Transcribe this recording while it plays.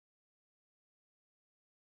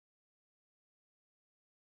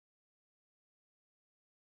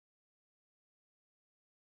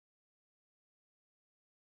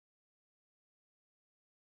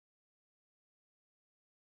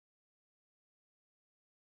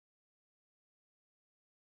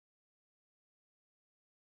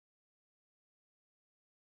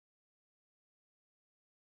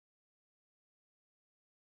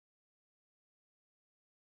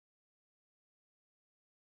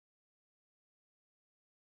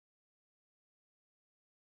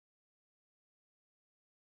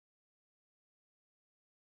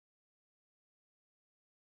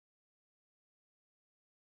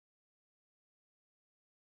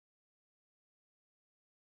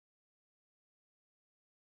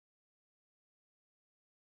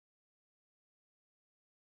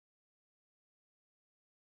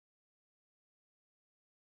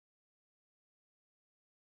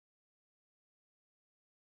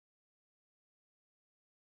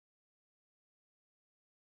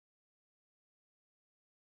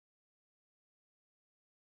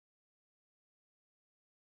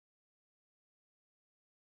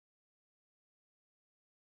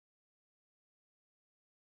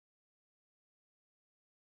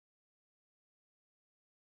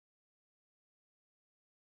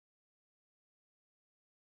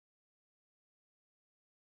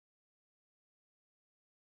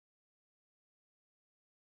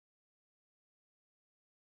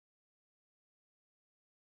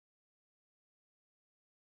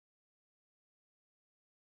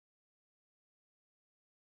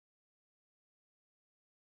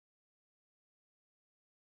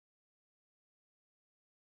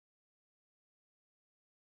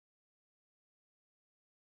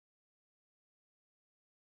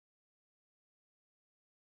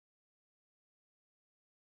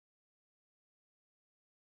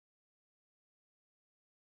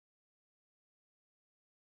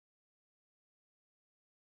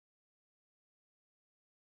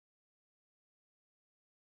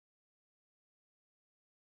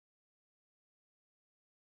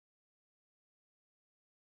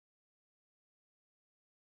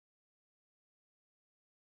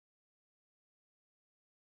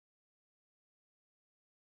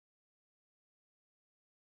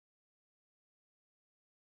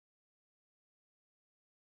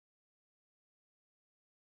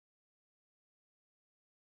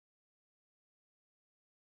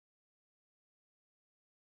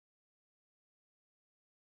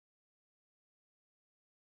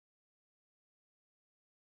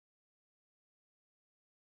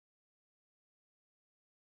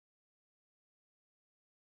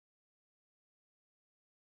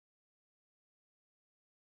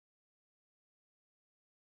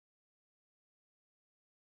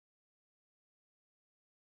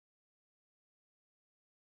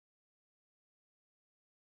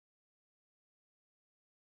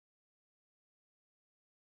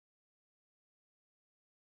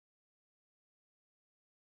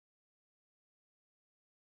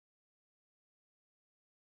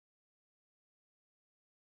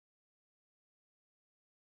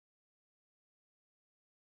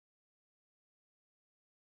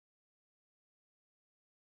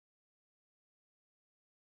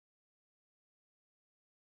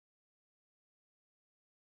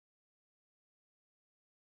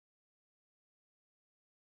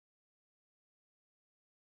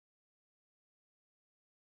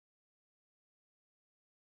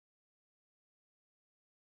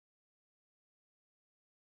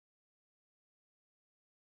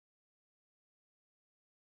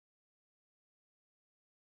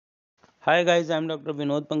Hi guys, I'm Dr.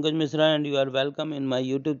 Vinod Pankaj Misra and you are welcome in my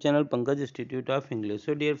YouTube channel Pankaj Institute of English.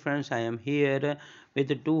 So dear friends, I am here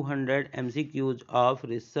with 200 MCQs of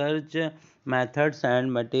research methods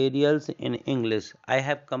and materials in English. I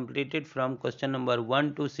have completed from question number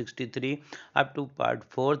 1 to 63 up to part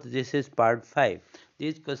 4. This is part 5.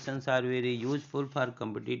 These questions are very useful for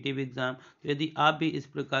competitive exam. तो यदि आप भी इस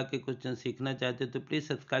प्रकार के question सीखना चाहते हैं तो प्लीज़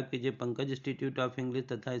सब्सक्राइब कीजिए पंकज इंस्टीट्यूट ऑफ इंग्लिश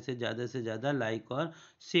तथा इसे ज़्यादा से ज़्यादा लाइक और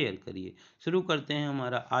शेयर करिए। शुरू करते हैं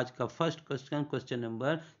हमारा आज का first question, question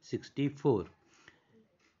number 64।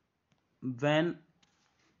 When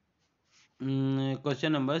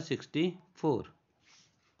question number 64।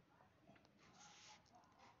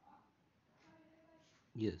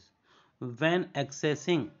 Yes. When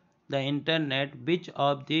accessing the internet, which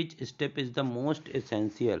of these steps is the most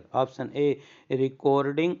essential? Option A,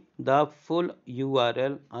 recording the full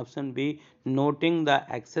URL. Option B, noting the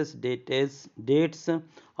access dates.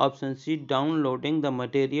 Option C, downloading the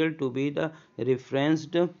material to be the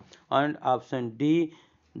referenced. And option D,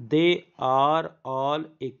 they are all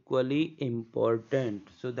equally important.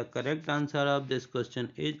 So the correct answer of this question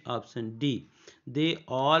is option D. They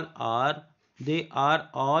all are they are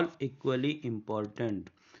all equally important.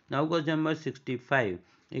 Now question number 65.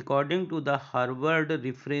 According to the Harvard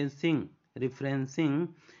referencing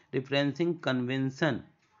convention,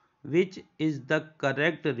 which is the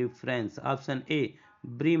correct reference? Option A,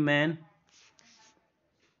 Bremen.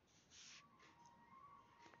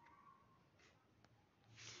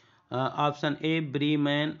 Option A,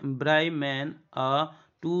 Bryman,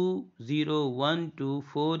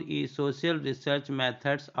 20124 is Social Research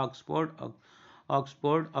Methods, Oxford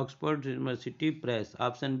University Press.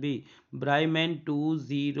 Option B, Bryman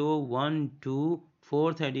 2012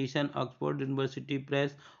 fourth edition, Oxford University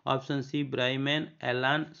Press. Option C, Bryman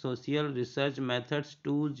Allen Social Research Methods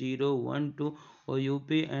 2012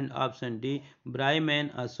 OUP. And option D,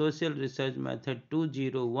 Bryman a Social Research Method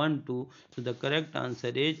 2012. So the correct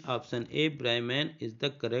answer is option A, Bryman is the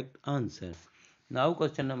correct answer. Now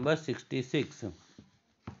question number 66.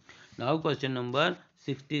 Now question number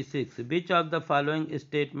 66. Which of the following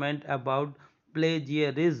statement about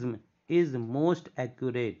plagiarism is most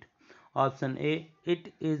accurate? Option A,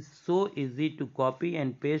 it is so easy to copy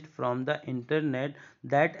and paste from the internet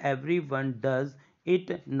that everyone does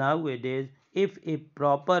it nowadays. If a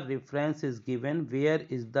proper reference is given, where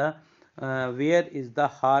is the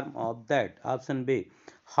harm of that? Option B,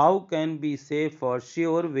 how can we say for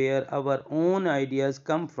sure where our own ideas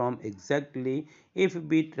come from exactly? If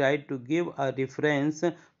we try to give a reference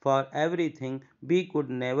for everything, we could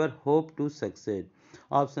never hope to succeed.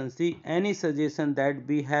 Option C, any suggestion that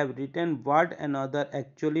we have written what another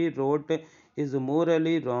actually wrote is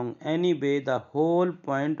morally wrong. Anyway, the whole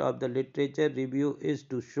point of the literature review is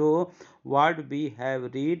to show what we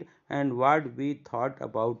have read and what we thought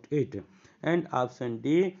about it. And option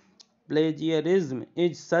D, plagiarism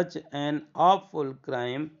is such an awful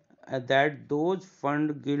crime that those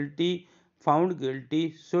found guilty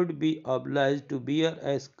should be obliged to wear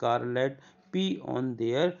a scarlet P on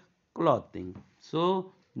their clothing.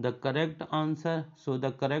 So the correct answer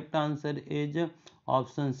is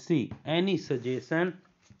option C. Any suggestion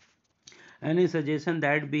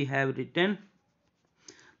that we have written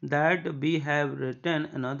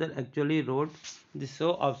another actually wrote this,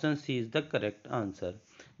 so option C is the correct answer.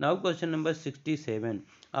 Now question number 67.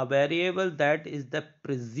 A variable that is the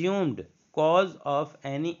presumed cause of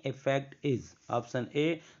any effect is? Option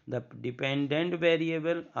A, the dependent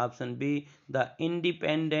variable. Option B, the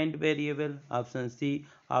independent variable. Option C,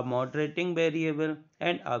 a moderating variable.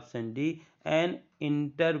 And option D, an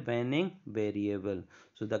intervening variable.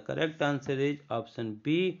 So the correct answer is option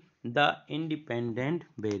B, the independent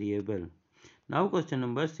variable. Now question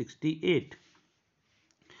number 68.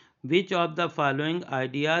 Which of the following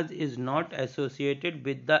ideas is not associated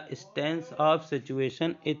with the stance of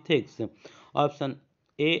situation ethics? Option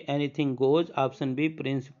A, anything goes. Option B,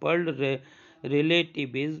 principled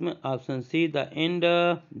relativism. Option C, the end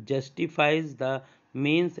justifies the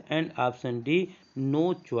means. And option D,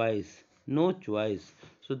 no choice. No choice.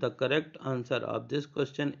 So the correct answer of this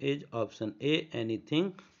question is option A,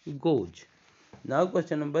 anything goes. Now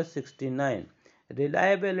question number 69.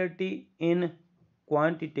 Reliability in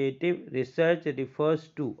quantitative research refers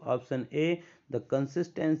to? Option A, the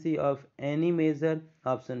consistency of any measure.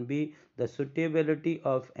 Option B, the suitability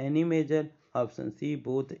of any measure. Option C,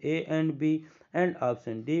 both A and B. And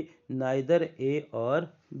option D, neither A or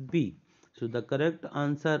B. So the correct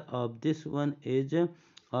answer of this one is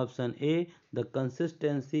option A, the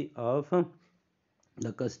consistency of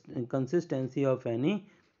any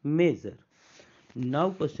measure.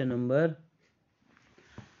 Now question number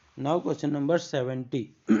Now question number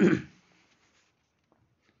 70.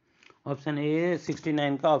 Option A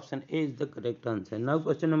 69 का option A is the correct answer. Now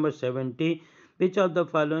question number 70. Which of the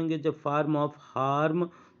following is a form of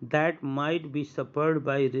harm that might be suffered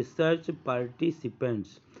by research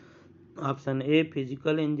participants? Option A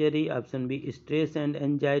physical injury, option B stress and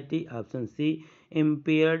anxiety, option C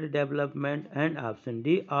impaired development, and option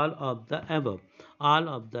D all of the above. All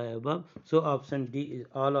of the above. So option D is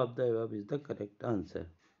all of the above is the correct answer.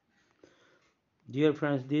 Dear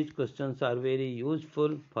friends, these questions are very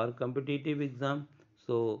useful for competitive exam.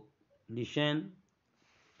 So listen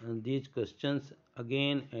these questions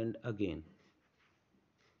again and again.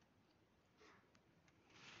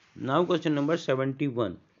 Now question number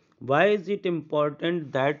 71. Why is it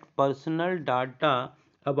important that personal data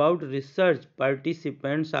about research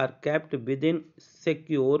participants are kept within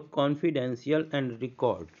secure, confidential and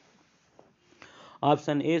record?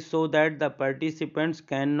 Option A so that the participants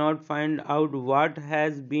cannot find out what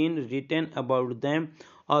has been written about them.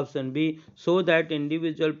 Option B so that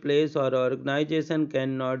individual place or organization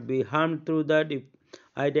cannot be harmed through the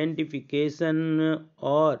identification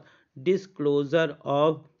or disclosure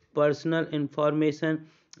of personal information.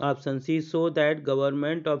 Option C so that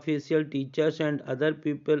government official teachers and other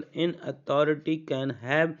people in authority can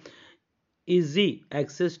have easy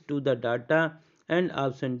access to the data. And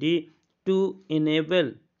option D to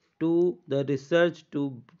enable to the research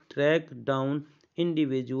to track down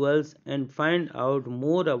individuals and find out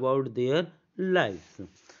more about their lives.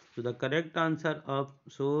 So the correct answer of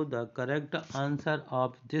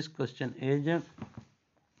this question is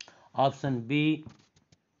option B.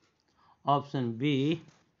 Option B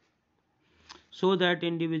so that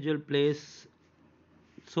individual place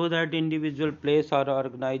or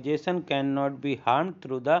organization cannot be harmed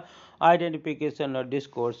through the identification or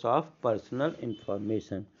discourse of personal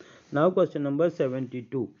information. Now question number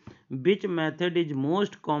 72. Which method is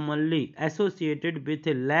most commonly associated with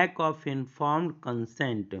a lack of informed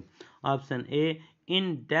consent? Option A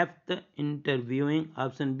in-depth interviewing,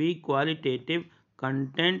 option B qualitative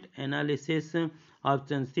content analysis,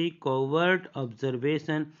 option C covert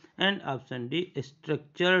observation, and option D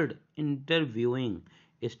structured interviewing.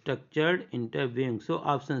 So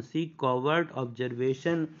option C covert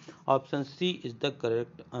observation. Option C is the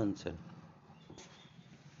correct answer.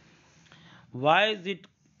 Why is it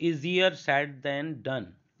easier said than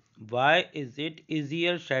done? Why is it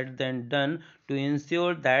easier said than done to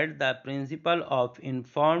ensure that the principle of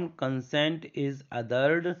informed consent is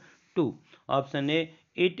adhered to? Option A.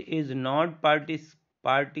 It is not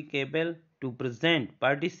participable to present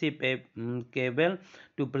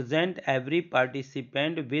every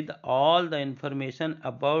participant with all the information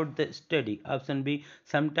about the study. Option B.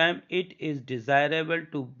 Sometimes it is desirable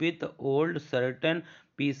to withhold certain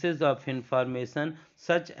pieces of information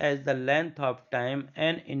such as the length of time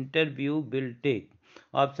an interview will take.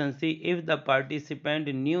 Option C. If the participant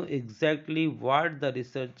knew exactly what the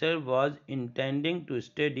researcher was intending to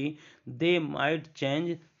study, they might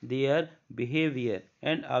change their behavior.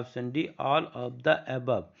 And option D. All of the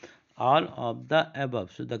above. All of the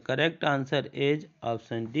above. So the correct answer is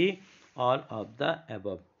option D. All of the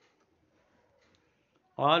above.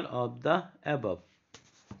 All of the above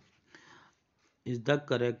is the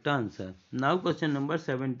correct answer. Now question number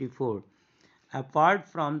 74. Apart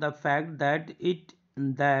from the fact that it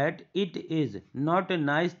is not a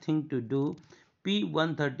nice thing to do,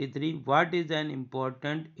 P133, what is an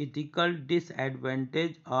important ethical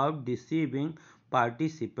disadvantage of deceiving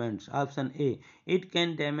participants? Option A. It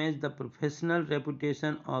can damage the professional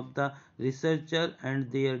reputation of the researcher and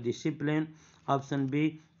their discipline. Option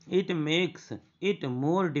B. It makes it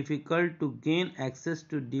more difficult to gain access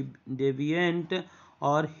to deviant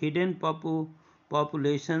or hidden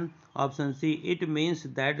population. Option C. It means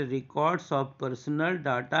that records of personal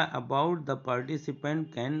data about the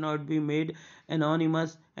participant cannot be made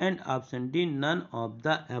anonymous. And option D. None of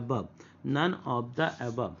the above. None of the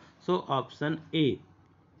above. So option A.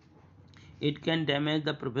 It can damage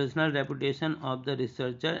the professional reputation of the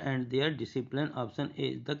researcher and their discipline. Option A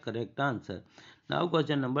is the correct answer. Now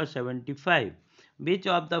question number 75. Which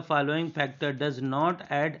of the following factor does not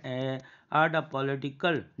add a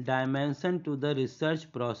political dimension to the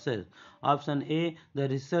research process? Option A. The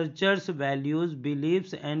researcher's values,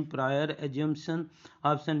 beliefs and prior assumptions.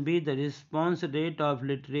 Option B. The response rate of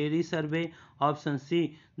literary survey. Option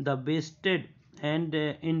C. The vested and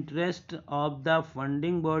interest of the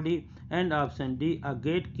funding body. And option D. A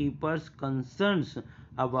gatekeeper's concerns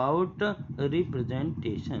about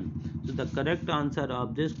representation. So the correct answer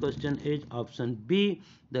of this question is option B,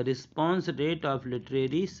 the response rate of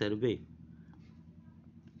literary survey.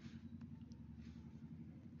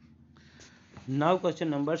 Now question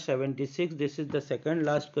number 76, this is the second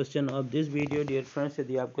last question of this video. Dear friends,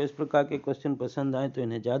 यदि आपको इस प्रकार के question पसंद आए तो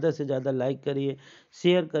इन्हें ज़्यादा से ज़्यादा लाइक करिए,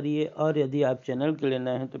 शेयर करिए, और यदि आप चैनल के लिए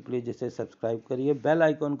नए हैं तो प्लीज़ इसे सब्सक्राइब करिए, बेल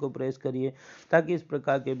आइकॉन को प्रेस करिए, ताकि इस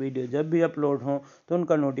प्रकार के वीडियो जब भी अपलोड हों तो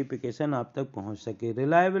उनका नोटिफिकेशन आप तक पहुँच सके।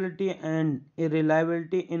 Reliability and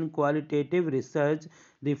इरिलायबिलिटी in qualitative research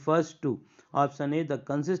refers to option A, the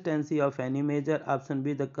consistency of any measure; option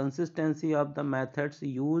B, the consistency of the methods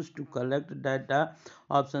used to collect data;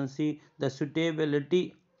 option C, the suitability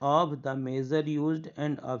of the measure used;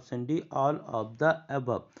 and option D, all of the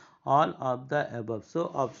above. All of the above. So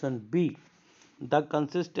option B, the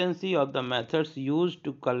consistency of the methods used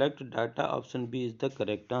to collect data, option B is the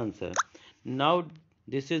correct answer. Now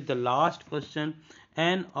this is the last question.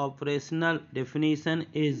 An operational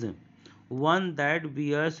definition is one that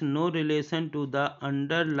bears no relation to the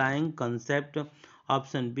underlying concept.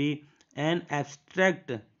 Option B, an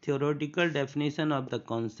abstract theoretical definition of the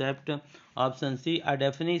concept. Option C, a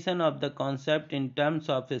definition of the concept in terms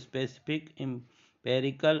of a specific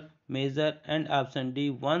empirical measure. And option D,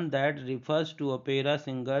 one that refers to opera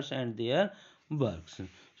singers and their works.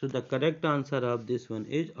 So the correct answer of this one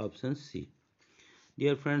is option C.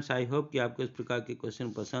 Dear friends, I hope कि आपको इस प्रकार के question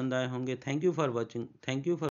पसंद आए होंगे। Thank you for watching. Thank you for